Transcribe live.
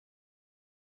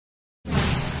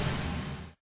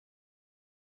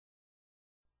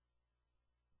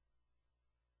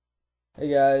Hey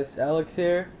guys, Alex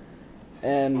here,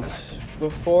 and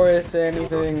before I say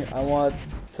anything, I want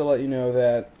to let you know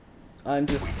that I'm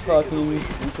just talking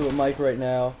into a mic right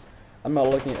now. I'm not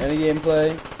looking at any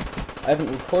gameplay. I haven't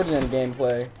recorded any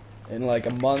gameplay in like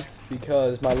a month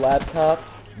because my laptop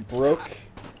broke,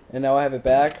 and now I have it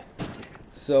back.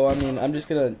 So I mean, I'm just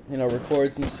gonna,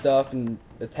 record some stuff and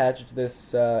attach it to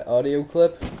this audio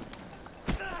clip.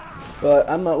 But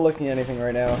I'm not looking at anything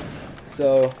right now.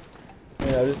 So,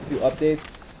 just a few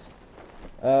updates.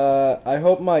 I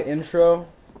hope my intro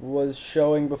was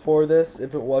showing before this.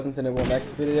 If it wasn't, then it will next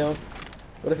video.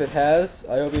 But if it has,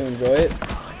 I hope you enjoy it.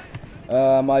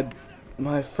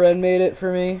 My friend made it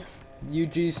for me,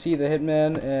 UGC the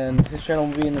Hitman, and his channel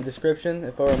will be in the description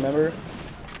if I remember.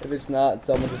 If it's not,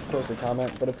 someone just post a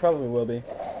comment, but it probably will be.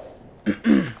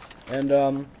 And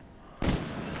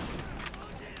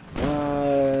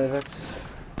that's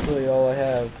really all I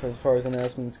have as far as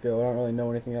announcements go. I don't really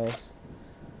know anything else.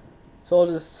 So I'll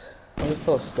just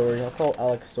tell a story. I'll tell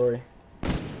Alex's story.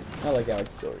 I like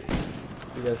Alex's stories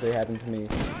because they happen to me.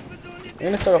 I'm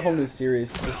gonna start a whole new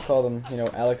series. Just call them,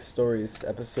 Alex Stories,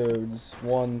 episodes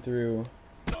 1 through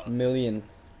a million.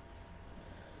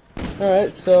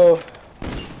 Alright, so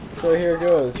here it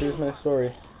goes. Here's my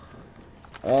story.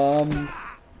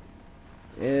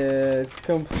 It's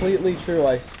completely true,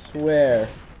 I swear.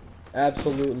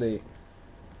 Absolutely.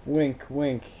 Wink,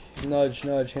 wink. Nudge,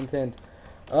 nudge, hint, hint.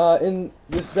 In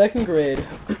the 2nd grade,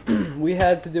 we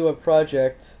had to do a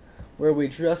project where we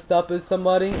dressed up as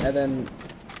somebody, and then,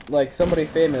 like, somebody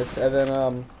famous, and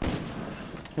then,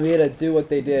 we had to do what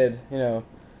they did,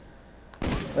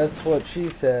 That's what she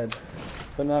said,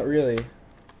 but not really.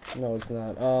 No, it's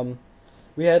not.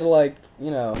 We had to, like,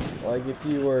 like, if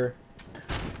you were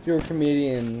a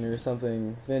comedian or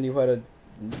something, then you had to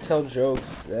tell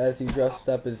jokes as you dressed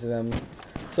up as them.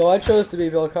 So I chose to be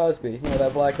Bill Cosby,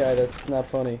 that black guy that's not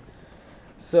funny.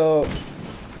 So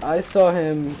I saw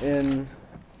him in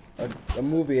a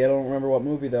movie. I don't remember what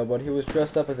movie though, but he was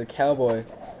dressed up as a cowboy.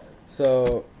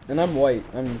 So, and I'm white.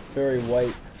 I'm very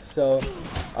white. So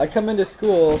I come into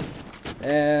school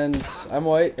and I'm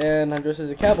white and I'm dressed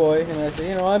as a cowboy, and I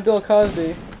say, I'm Bill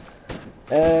Cosby.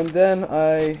 And then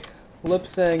I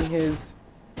lip-sang his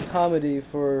comedy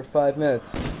for 5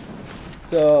 minutes.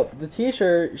 So the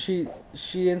teacher, she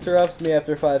interrupts me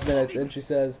after 5 minutes and she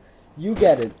says, "You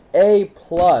get an A+,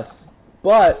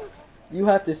 but you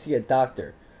have to see a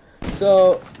doctor."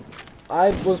 So I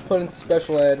was put into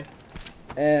special ed,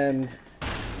 and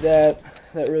that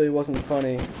really wasn't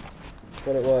funny,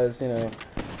 but it was,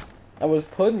 I was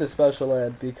put into special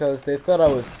ed because they thought I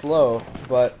was slow,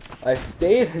 but I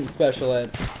stayed in special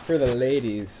ed for the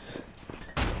ladies.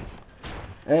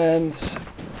 And,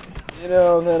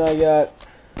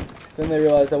 then they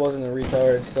realized I wasn't a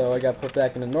retard, so I got put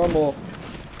back into normal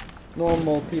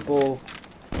people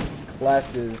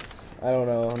classes. I don't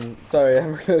know, I'm sorry,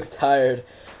 I'm really tired.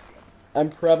 I'm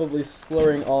probably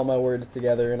slurring all my words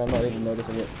together, and I'm not even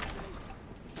noticing it.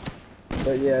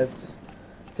 But yeah,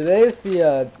 today is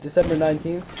the, December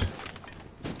 19th,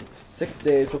 6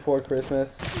 days before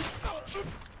Christmas.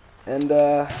 And,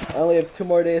 I only have 2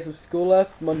 more days of school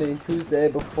left, Monday and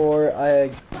Tuesday, before I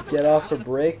get off for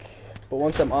break. But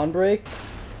once I'm on break,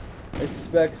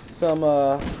 expect some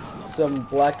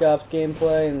Black Ops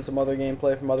gameplay and some other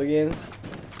gameplay from other games.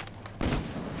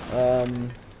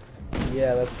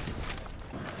 Yeah, that's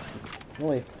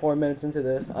only 4 minutes into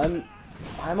this. I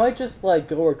might just, like,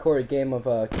 go record a game of,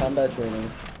 combat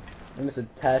training and just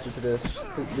attach it to this,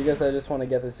 because I just want to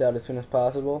get this out as soon as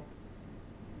possible.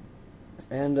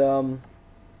 And, I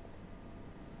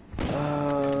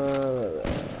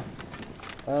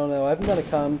don't know, I haven't done a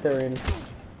commentary in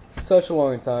such a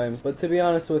long time, but to be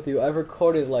honest with you, I've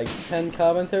recorded like 10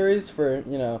 commentaries for,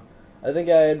 I think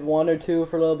I had 1 or 2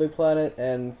 for Little Big Planet,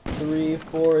 and 3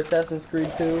 for Assassin's Creed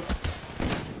 2,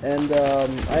 and,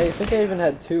 I think I even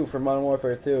had 2 for Modern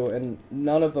Warfare 2, and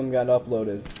none of them got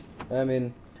uploaded. I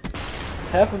mean,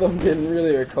 half of them didn't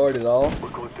really record at all,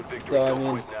 so I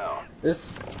mean,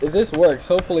 if this works,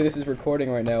 hopefully this is recording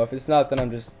right now. If it's not, then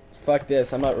I'm just, fuck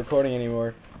this, I'm not recording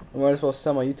anymore. I might as well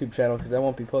sell my YouTube channel because I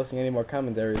won't be posting any more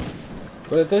commentaries.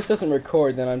 But if this doesn't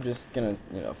record, then I'm just gonna,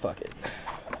 fuck it.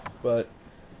 But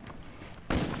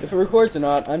if it records or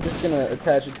not, I'm just gonna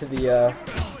attach it to the,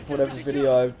 whatever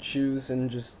video I choose and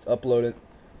just upload it.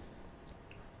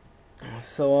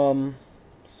 So,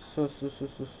 I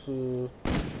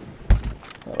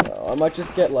don't know, I might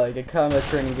just get like a combat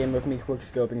training game of me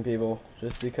quickscoping people,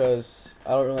 just because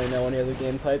I don't really know any other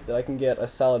game type that I can get a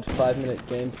solid 5-minute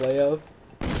gameplay of.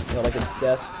 Like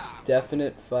a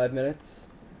definite 5 minutes.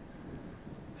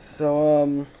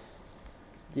 So,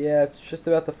 yeah, it's just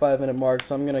about the 5-minute mark,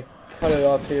 so I'm gonna cut it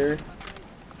off here.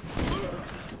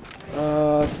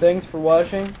 Thanks for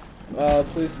watching.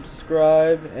 Please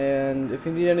subscribe, and if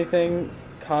you need anything,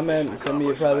 comment, send me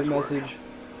a private message.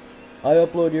 I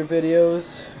upload your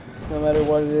videos, no matter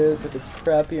what it is, if it's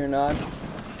crappy or not.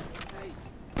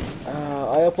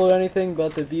 I upload anything,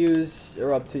 but the views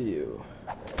are up to you.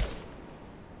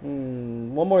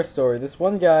 One more story. This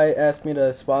one guy asked me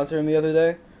to sponsor him the other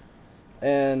day,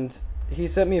 and he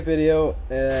sent me a video,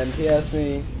 and he asked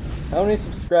me, how many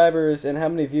subscribers and how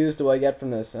many views do I get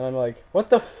from this? And I'm like, what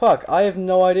the fuck? I have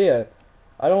no idea.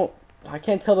 I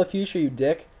can't tell the future, you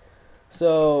dick.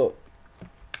 So,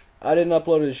 I didn't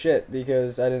upload his shit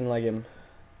because I didn't like him.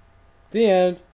 The end.